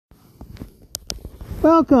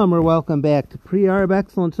Welcome back to Pre-Arb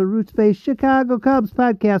Excellence, a roots-based Chicago Cubs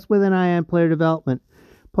podcast with an eye on player development.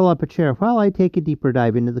 Pull up a chair while I take a deeper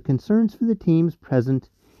dive into the concerns for the team's present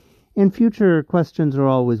and future. Questions are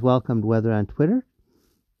always welcomed, whether on Twitter,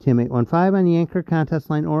 Tim815 on the Anchor contest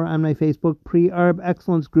line, or on my Facebook Pre-Arb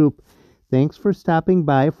Excellence group. Thanks for stopping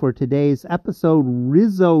by for today's episode,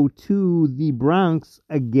 Rizzo to the Bronx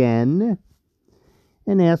again,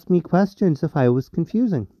 and ask me questions if I was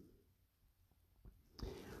confusing.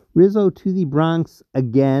 Rizzo to the Bronx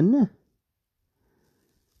again.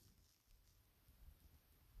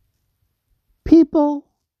 People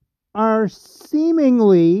are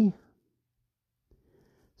seemingly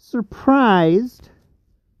surprised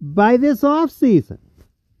by this offseason.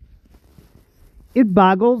 It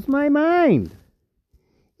boggles my mind.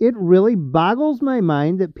 It really boggles my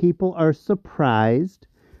mind that people are surprised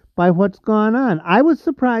by what's gone on. I was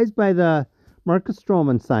surprised by the Marcus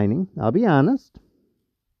Stroman signing, I'll be honest.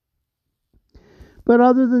 But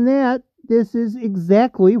other than that, this is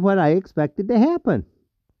exactly what I expected to happen.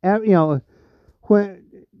 I'll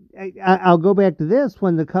go back to this.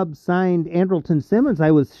 When the Cubs signed Andrelton Simmons,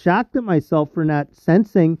 I was shocked at myself for not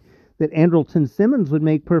sensing that Andrelton Simmons would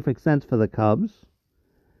make perfect sense for the Cubs.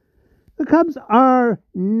 The Cubs are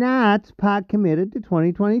not pot committed to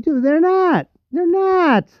 2022. They're not.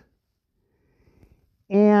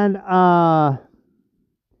 And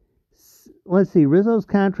let's see, Rizzo's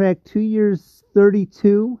contract, 2 years,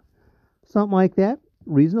 32, something like that.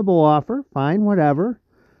 Reasonable offer, fine, whatever.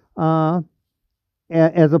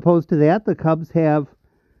 As opposed to that, the Cubs have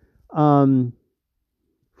Frank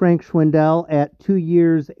Schwindel at 2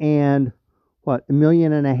 years and $1.5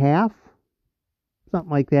 million, something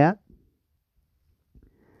like that.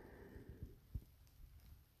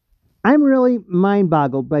 I'm really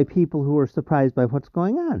mind-boggled by people who are surprised by what's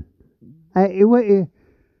going on.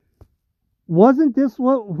 Wasn't this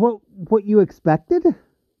what you expected?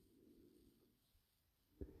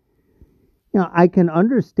 I can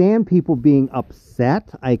understand people being upset.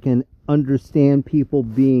 I can understand people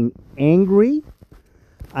being angry.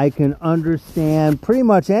 I can understand pretty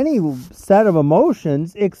much any set of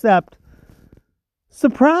emotions except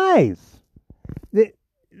surprise.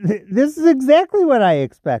 This is exactly what I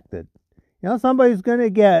expected. Somebody's going to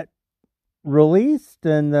get released,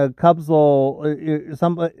 and the Cubs will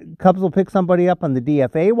pick somebody up on the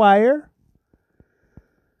DFA wire.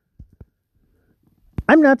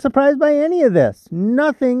 I'm not surprised by any of this.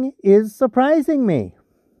 Nothing is surprising me.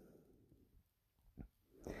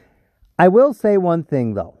 I will say one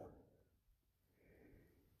thing, though.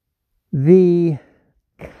 The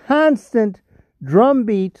constant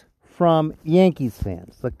drumbeat from Yankees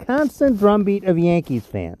fans, the constant drumbeat of Yankees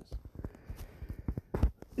fans.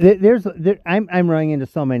 I'm running into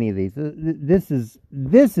so many of these. This is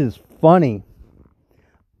funny.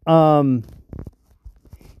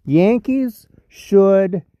 Yankees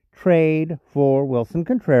should trade for Wilson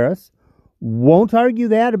Contreras. Won't argue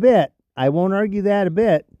that a bit. I won't argue that a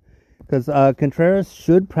bit, because Contreras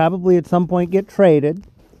should probably at some point get traded.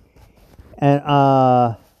 And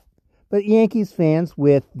but Yankees fans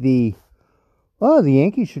with the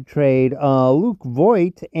Yankees should trade Luke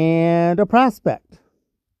Voit and a prospect.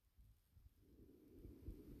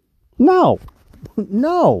 No.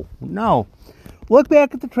 Look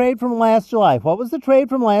back at the trade from last July. What was the trade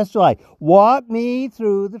from last July? Walk me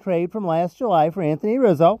through the trade from last July for Anthony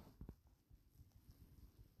Rizzo.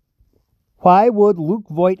 Why would Luke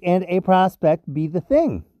Voit and a prospect be the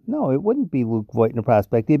thing? No, it wouldn't be Luke Voit and a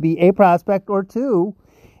prospect. It'd be a prospect or two.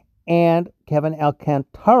 And Kevin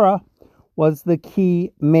Alcantara was the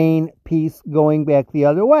key main piece going back the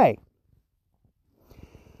other way.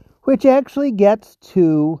 Which actually gets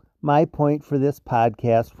to my point for this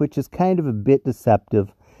podcast, which is kind of a bit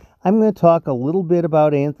deceptive. I'm going to talk a little bit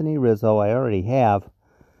about Anthony Rizzo. I already have.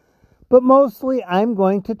 But mostly I'm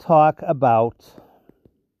going to talk about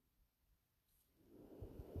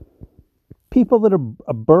people that are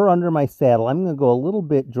a burr under my saddle. I'm going to go a little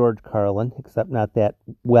bit George Carlin, except not that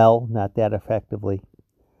well, not that effectively.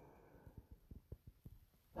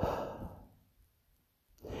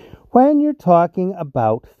 When you're talking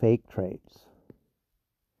about fake trades,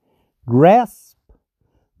 grasp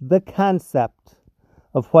the concept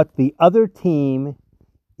of what the other team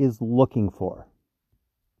is looking for.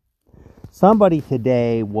 Somebody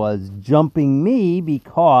today was jumping me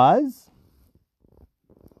because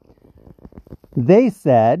they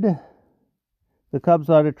said the Cubs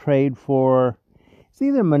ought to trade for, it's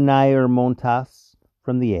either Manaea or Montas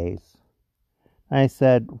from the A's. I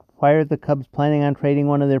said, why are the Cubs planning on trading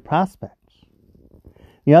one of their prospects?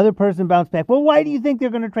 The other person bounced back, well, why do you think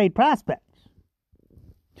they're going to trade prospects?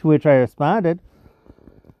 To which I responded,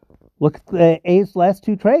 Look at the A's last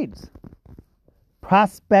two trades.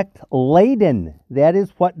 Prospect laden. That is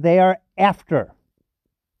what they are after.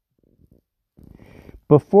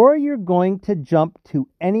 Before you're going to jump to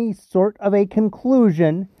any sort of a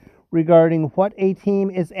conclusion regarding what a team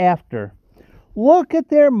is after, look at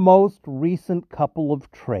their most recent couple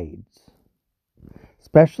of trades.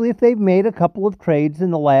 Especially if they've made a couple of trades in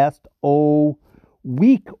the last,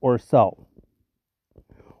 week or so.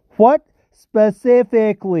 What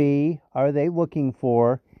specifically are they looking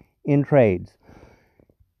for in trades?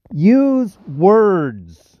 Use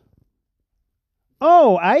words.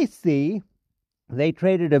 Oh, I see. They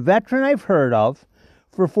traded a veteran I've heard of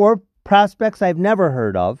for 4 prospects I've never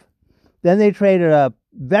heard of. Then they traded a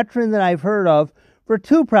veteran that I've heard of for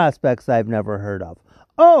 2 prospects I've never heard of.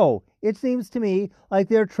 Oh, it seems to me like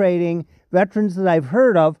they're trading veterans that I've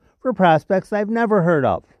heard of for prospects I've never heard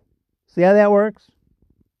of. See how that works?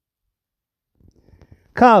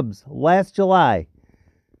 Cubs, last July.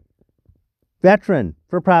 Veteran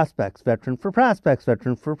for prospects, veteran for prospects,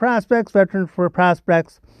 veteran for prospects, veteran for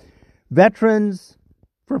prospects, veterans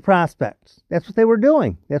for prospects. That's what they were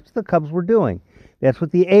doing. That's what the Cubs were doing. That's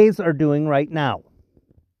what the A's are doing right now.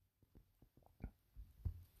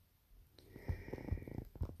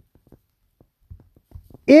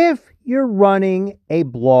 If you're running a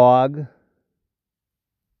blog,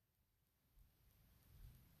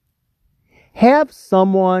 have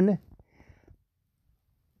someone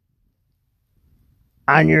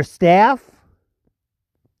on your staff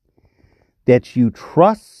that you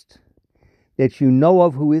trust, that you know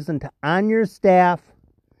of who isn't on your staff,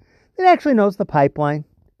 that actually knows the pipeline.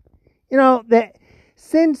 You know, that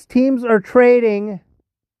since teams are trading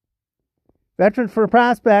veterans for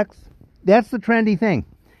prospects, that's the trendy thing.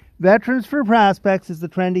 Veterans for prospects is the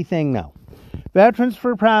trendy thing now. Veterans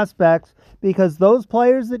for prospects, because those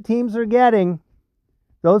players that teams are getting,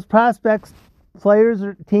 those prospects players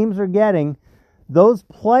or teams are getting, those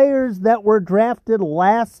players that were drafted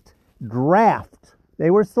last draft,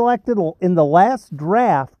 they were selected in the last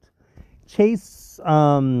draft. Chase,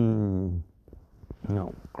 the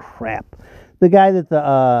guy that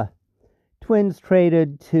the Twins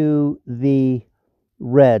traded to the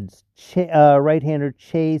Reds, right-hander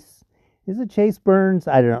Chase, is it Chase Burns?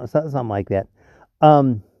 I don't know, something like that.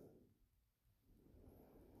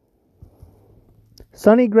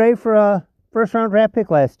 Sonny Gray for a first-round draft pick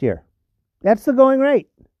last year. That's the going rate.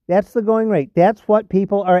 That's the going rate. That's what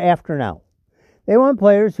people are after now. They want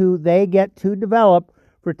players who they get to develop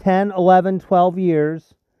for 10, 11, 12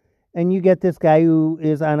 years, and you get this guy who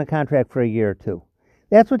is on a contract for a year or 2.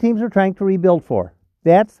 That's what teams are trying to rebuild for.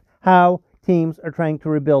 That's how teams are trying to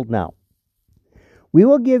rebuild now. We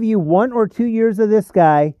will give you 1 or 2 years of this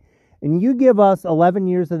guy, and you give us 11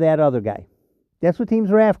 years of that other guy. That's what teams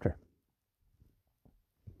are after.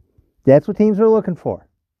 That's what teams are looking for.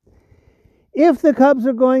 If the Cubs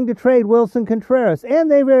are going to trade Wilson Contreras, and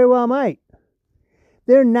they very well might,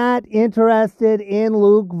 they're not interested in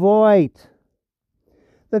Luke Voit.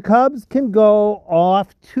 The Cubs can go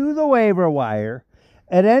off to the waiver wire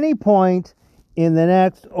at any point in the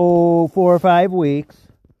next 4 or 5 weeks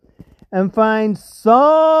and find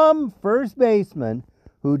some first baseman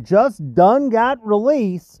who just done got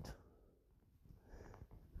released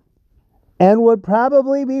and would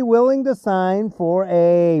probably be willing to sign for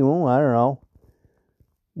a, $1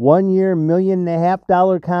 year, $1.5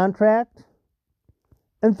 million contract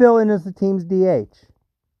and fill in as the team's DH.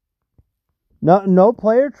 No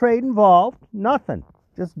player trade involved, nothing.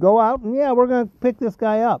 Just go out and, we're going to pick this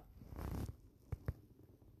guy up.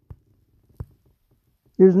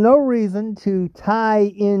 There's no reason to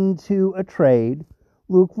tie into a trade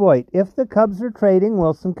Luke Voit. If the Cubs are trading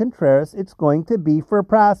Wilson Contreras, it's going to be for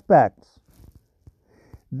prospects.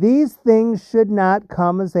 These things should not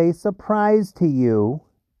come as a surprise to you.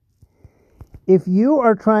 If you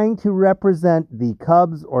are trying to represent the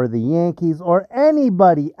Cubs or the Yankees or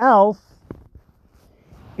anybody else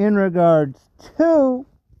in regards to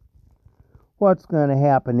what's going to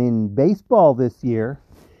happen in baseball this year,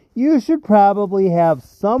 you should probably have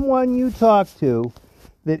someone you talk to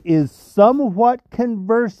that is somewhat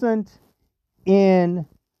conversant in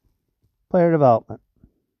player development,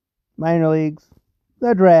 minor leagues,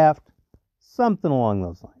 the draft, something along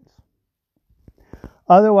those lines.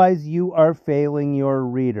 Otherwise, you are failing your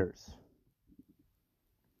readers.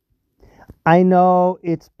 I know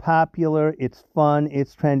it's popular, it's fun,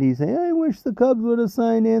 it's trendy. Say, I wish the Cubs would have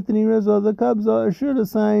signed Anthony Rizzo. The Cubs should have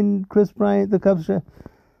signed Chris Bryant. The Cubs should.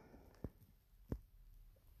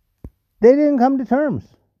 They didn't come to terms.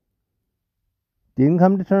 Didn't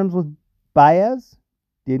come to terms with Baez.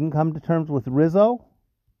 Didn't come to terms with Rizzo.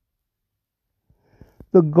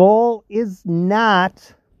 The goal is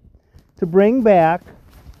not to bring back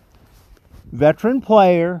veteran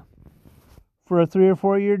player for a 3 or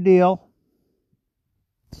 4 year deal.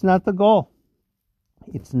 It's not the goal.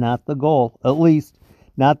 It's not the goal, at least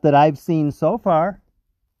not that I've seen so far.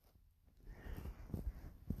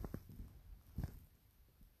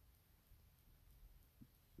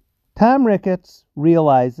 Tom Ricketts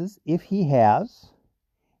realizes if he has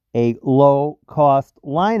a low-cost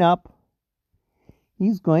lineup,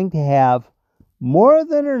 he's going to have more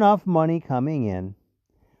than enough money coming in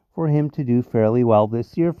for him to do fairly well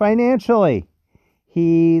this year financially.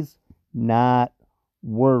 He's not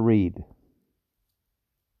worried.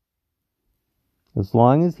 As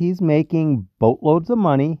long as he's making boatloads of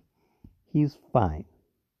money, he's fine.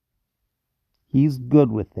 He's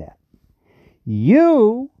good with that.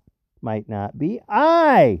 You might not be.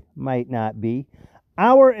 I might not be.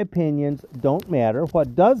 Our opinions don't matter.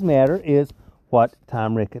 What does matter is what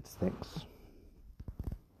Tom Ricketts thinks.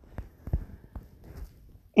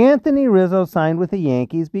 Anthony Rizzo signed with the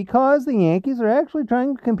Yankees because the Yankees are actually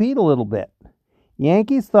trying to compete a little bit.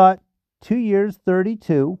 Yankees thought 2 years,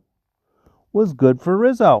 32 was good for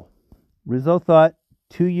Rizzo. Rizzo thought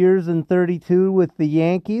 2 years and 32 with the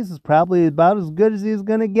Yankees is probably about as good as he's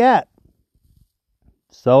going to get.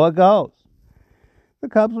 So it goes. The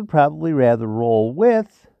Cubs would probably rather roll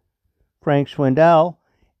with Frank Schwindel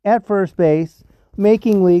at first base,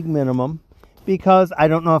 making league minimum, because I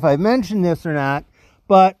don't know if I've mentioned this or not,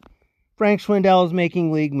 but Frank Schwindel is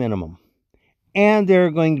making league minimum. And there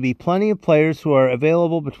are going to be plenty of players who are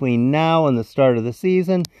available between now and the start of the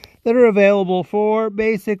season that are available for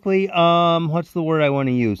basically, what's the word I want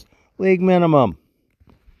to use? League minimum.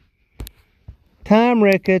 Tom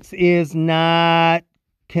Ricketts is not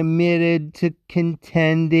committed to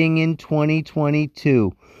contending in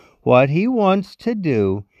 2022. What he wants to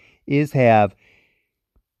do is have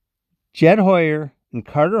Jed Hoyer and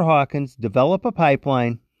Carter Hawkins develop a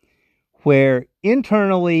pipeline where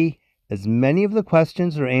internally as many of the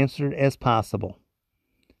questions are answered as possible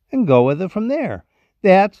and go with it from there.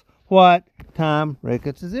 That's what Tom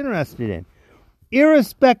Ricketts is interested in,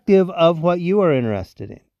 irrespective of what you are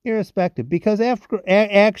interested in. Irrespective, because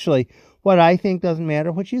actually, what I think doesn't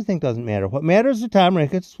matter, what you think doesn't matter. What matters to Tom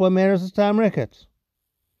Ricketts is what matters to Tom Ricketts.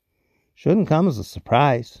 Shouldn't come as a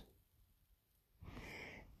surprise.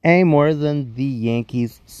 Any more than the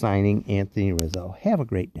Yankees signing Anthony Rizzo. Have a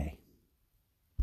great day.